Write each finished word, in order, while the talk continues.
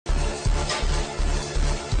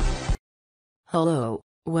Hello,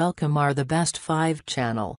 welcome our The Best 5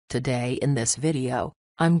 channel. Today in this video,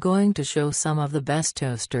 I'm going to show some of the best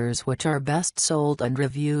toasters which are best sold and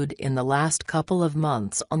reviewed in the last couple of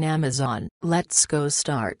months on Amazon. Let's go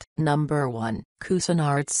start. Number 1.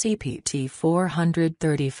 Cuisinart CPT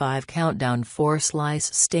 435 Countdown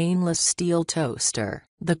 4-Slice Stainless Steel Toaster.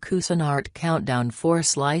 The Cuisinart Countdown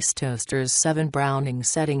 4-Slice Toaster's 7 browning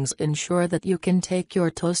settings ensure that you can take your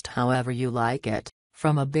toast however you like it,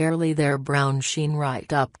 from a barely there brown sheen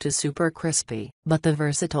right up to super crispy. But the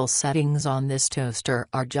versatile settings on this toaster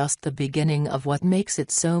are just the beginning of what makes it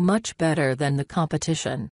so much better than the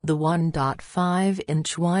competition. The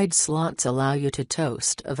 1.5-inch wide slots allow you to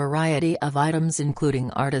toast a variety of items including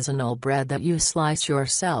artisanal bread that you slice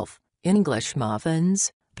yourself, English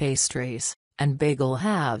muffins, pastries, and bagel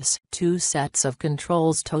halves. 2 sets of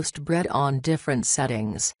controls toast bread on different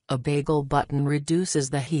settings. A bagel button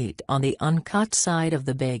reduces the heat on the uncut side of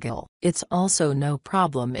the bagel. It's also no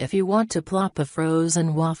problem if you want to plop a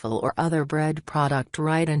frozen waffle or other bread product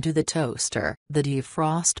right into the toaster. The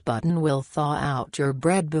defrost button will thaw out your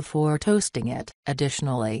bread before toasting it.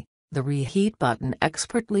 Additionally, the reheat button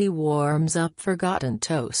expertly warms up forgotten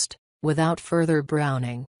toast without further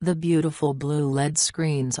browning. The beautiful blue LED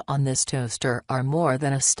screens on this toaster are more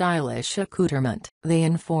than a stylish accoutrement. They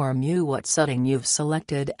inform you what setting you've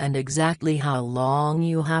selected and exactly how long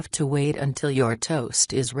you have to wait until your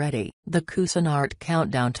toast is ready. The Cuisinart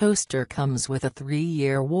Countdown Toaster comes with a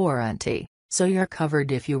 3-year warranty, so you're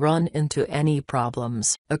covered if you run into any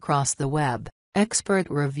problems. Across the web, expert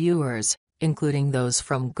reviewers, including those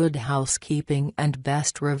from Good Housekeeping and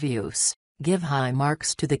Best Reviews, give high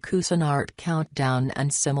marks to the Cuisinart Countdown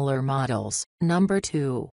and similar models. Number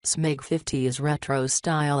 2. Smeg 50's retro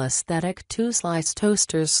style aesthetic 2-slice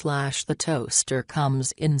toasters. The toaster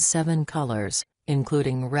comes in 7 colors,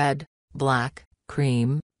 including red, black,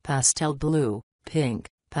 cream, pastel blue, pink,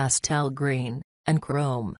 pastel green, and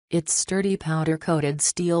chrome. Its sturdy powder-coated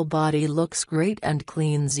steel body looks great and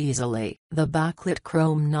cleans easily. The backlit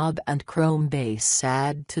chrome knob and chrome base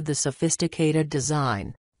add to the sophisticated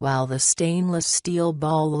design, while the stainless steel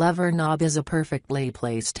ball lever knob is a perfectly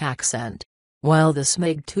placed accent. While the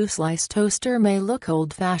Smeg 2-slice toaster may look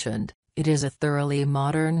old-fashioned, it is a thoroughly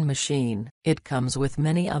modern machine. It comes with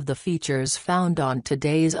many of the features found on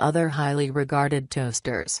today's other highly regarded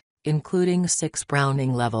toasters, including 6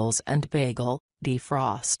 browning levels and bagel,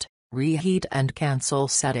 defrost, reheat and cancel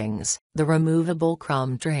settings. The removable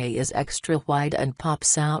crumb tray is extra wide and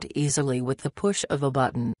pops out easily with the push of a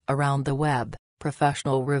button. Around the web,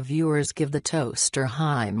 professional reviewers give the toaster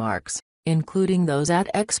high marks, including those at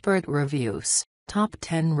Expert Reviews, Top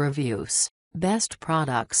 10 Reviews, Best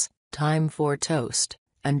Products, Time for Toast,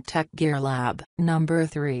 and Tech Gear Lab. Number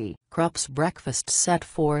 3. KRUPS Breakfast Set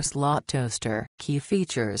 4-Slot Toaster. Key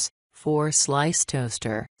features: 4-slice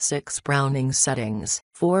toaster, 6 browning settings,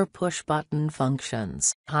 4 push-button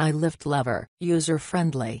functions, high lift lever.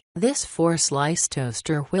 User-friendly. This 4-slice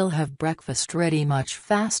toaster will have breakfast ready much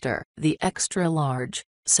faster. The extra-large,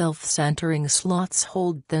 self-centering slots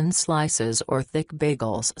hold thin slices or thick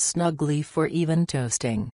bagels snugly for even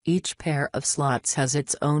toasting. Each pair of slots has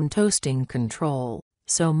its own toasting control,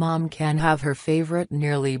 so mom can have her favorite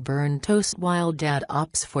nearly burned toast while dad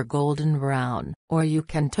opts for golden brown. Or you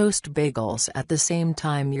can toast bagels at the same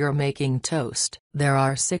time you're making toast. There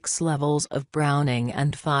are 6 levels of browning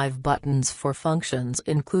and 5 buttons for functions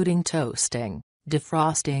including toasting,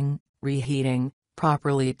 defrosting, reheating,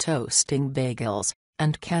 properly toasting bagels,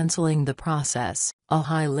 and canceling the process. A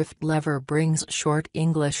high lift lever brings short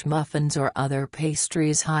English muffins or other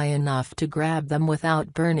pastries high enough to grab them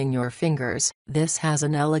without burning your fingers. This has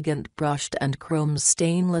an elegant brushed and chrome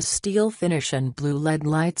stainless steel finish and blue LED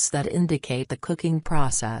lights that indicate the cooking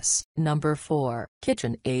process. Number 4.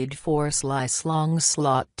 KitchenAid 4-slice long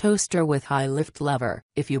slot toaster with high lift lever.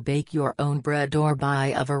 If you bake your own bread or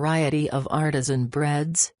buy a variety of artisan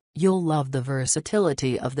breads, you'll love the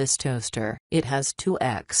versatility of this toaster. It has 2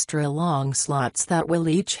 extra long slots that will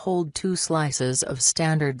each hold 2 slices of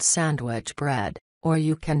standard sandwich bread, or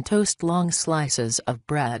you can toast long slices of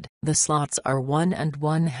bread. The slots are 1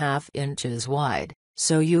 1/2 inches wide,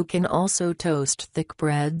 so you can also toast thick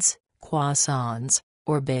breads, croissants,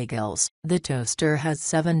 or bagels. The toaster has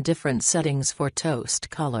 7 different settings for toast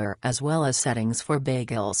color as well as settings for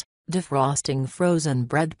bagels, defrosting frozen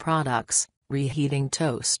bread products, reheating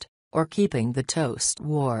toast, or keeping the toast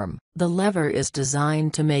warm. The lever is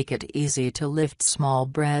designed to make it easy to lift small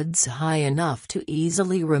breads high enough to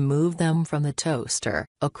easily remove them from the toaster.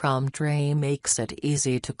 A crumb tray makes it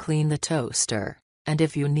easy to clean the toaster, and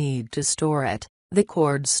if you need to store it, the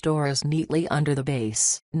cord stores neatly under the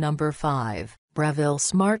base. Number 5. Breville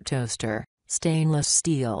Smart Toaster, Stainless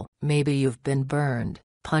steel. Maybe you've been burned,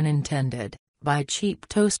 pun intended, by cheap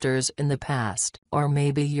toasters in the past. Or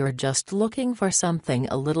maybe you're just looking for something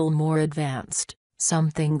a little more advanced,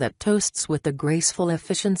 something that toasts with the graceful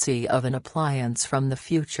efficiency of an appliance from the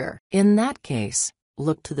future. In that case,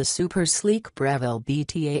 look to the super sleek Breville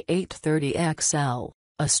BTA 830 XL,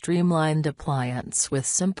 a streamlined appliance with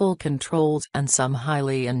simple controls and some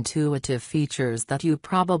highly intuitive features that you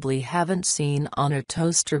probably haven't seen on a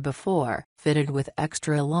toaster before. Fitted with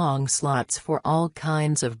extra long slots for all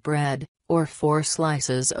kinds of bread, or 4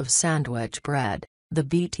 slices of sandwich bread, the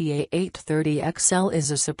BTA 830 XL is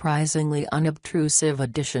a surprisingly unobtrusive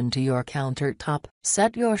addition to your countertop.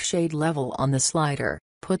 Set your shade level on the slider,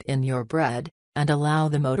 put in your bread, and allow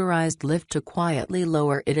the motorized lift to quietly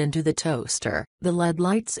lower it into the toaster. The LED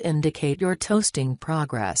lights indicate your toasting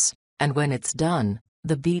progress, and when it's done,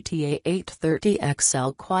 the BTA 830 XL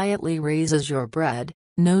quietly raises your bread,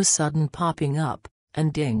 no sudden popping up,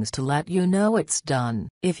 and dings to let you know it's done.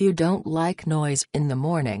 If you don't like noise in the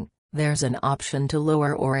morning, there's an option to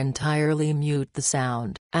lower or entirely mute the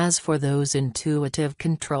sound. As for those intuitive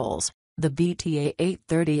controls, the BTA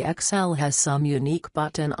 830 XL has some unique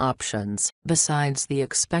button options. Besides the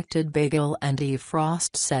expected bagel and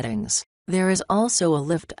defrost settings, there is also a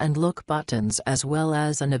lift and look buttons as well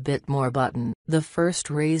as a bit more button. The first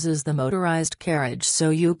raises the motorized carriage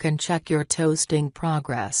so you can check your toasting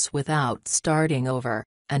progress without starting over,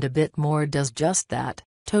 and a bit more does just that,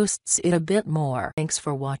 toasts it a bit more. Thanks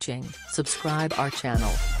for watching. Subscribe our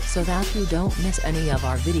channel, so that you don't miss any of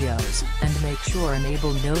our videos, and make sure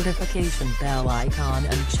enable notification bell icon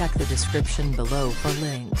and check the description below for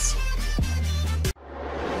links.